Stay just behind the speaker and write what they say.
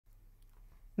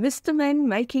Mr. Men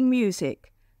Making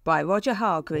Music by Roger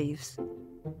Hargreaves.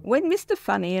 When Mr.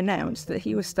 Funny announced that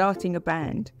he was starting a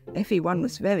band, everyone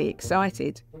was very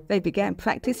excited. They began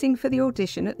practicing for the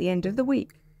audition at the end of the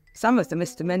week. Some of the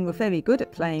Mr. Men were very good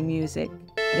at playing music.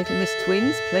 Little Miss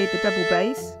Twins played the double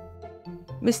bass.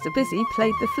 Mr. Busy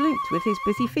played the flute with his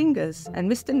busy fingers, and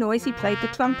Mr. Noisy played the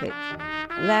trumpet,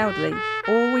 loudly,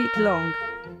 all week long.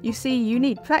 You see, you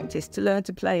need practice to learn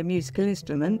to play a musical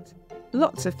instrument.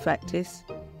 Lots of practice,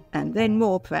 and then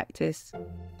more practice.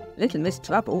 Little Miss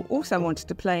Trouble also wanted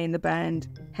to play in the band.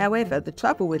 However, the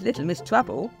trouble with Little Miss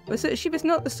Trouble was that she was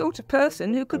not the sort of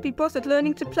person who could be bothered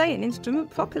learning to play an instrument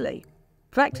properly.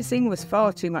 Practicing was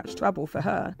far too much trouble for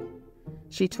her.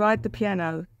 She tried the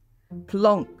piano,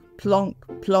 plonk, plonk,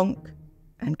 plonk,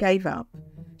 and gave up.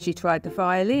 She tried the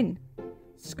violin,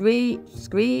 screech,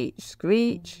 screech,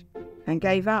 screech, and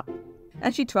gave up.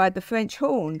 And she tried the French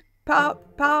horn,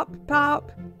 pop, pop,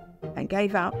 pop, and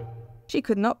gave up. She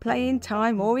could not play in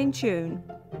time or in tune,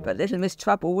 but Little Miss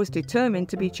Trouble was determined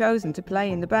to be chosen to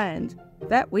play in the band.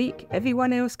 That week,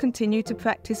 everyone else continued to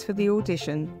practice for the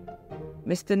audition.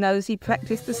 Mr. Nosy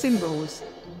practiced the cymbals,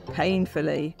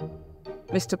 painfully.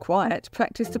 Mr. Quiet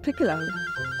practiced the piccolo,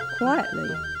 quietly.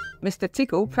 Mr.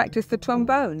 Tickle practiced the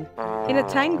trombone, in a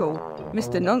tangle.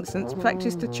 Mr. Nonsense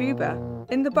practiced the tuba,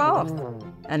 in the bath.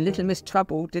 And Little Miss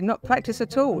Trouble did not practice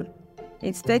at all.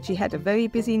 Instead, she had a very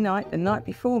busy night the night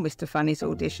before Mr. Funny's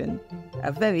audition.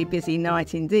 A very busy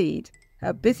night indeed.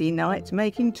 A busy night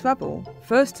making trouble.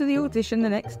 First to the audition the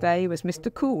next day was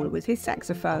Mr. Cool with his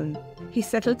saxophone. He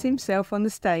settled himself on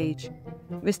the stage.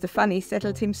 Mr. Funny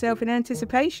settled himself in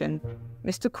anticipation.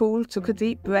 Mr. Cool took a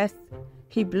deep breath.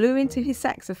 He blew into his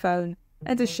saxophone,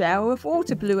 and a shower of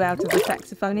water blew out of the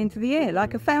saxophone into the air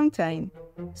like a fountain.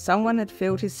 Someone had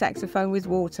filled his saxophone with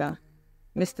water.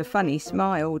 Mr. Funny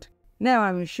smiled. Now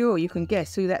I'm sure you can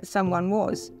guess who that someone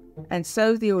was. And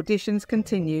so the auditions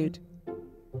continued.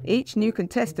 Each new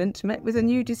contestant met with a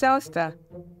new disaster.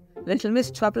 Little Miss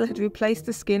Trouble had replaced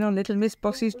the skin on Little Miss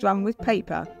Boss's drum with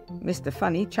paper. Mr.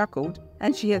 Funny chuckled,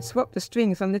 and she had swapped the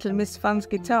strings on Little Miss Fun's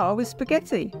guitar with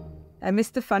spaghetti. And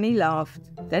Mr. Funny laughed.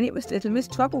 Then it was Little Miss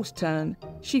Trouble's turn.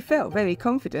 She felt very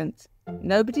confident.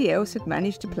 Nobody else had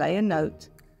managed to play a note.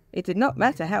 It did not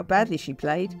matter how badly she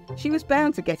played, she was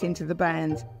bound to get into the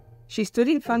band. She stood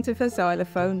in front of her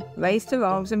xylophone, raised her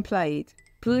arms and played.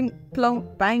 Plink,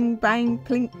 plonk, bang, bang,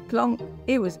 plink, plonk.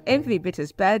 It was every bit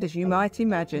as bad as you might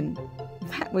imagine.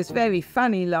 That was very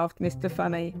funny, laughed Mr.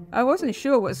 Funny. I wasn't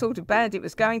sure what sort of band it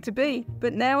was going to be,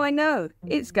 but now I know.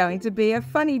 It's going to be a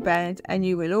funny band and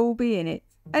you will all be in it.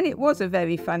 And it was a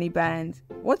very funny band.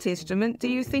 What instrument do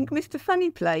you think Mr. Funny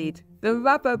played? The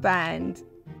rubber band.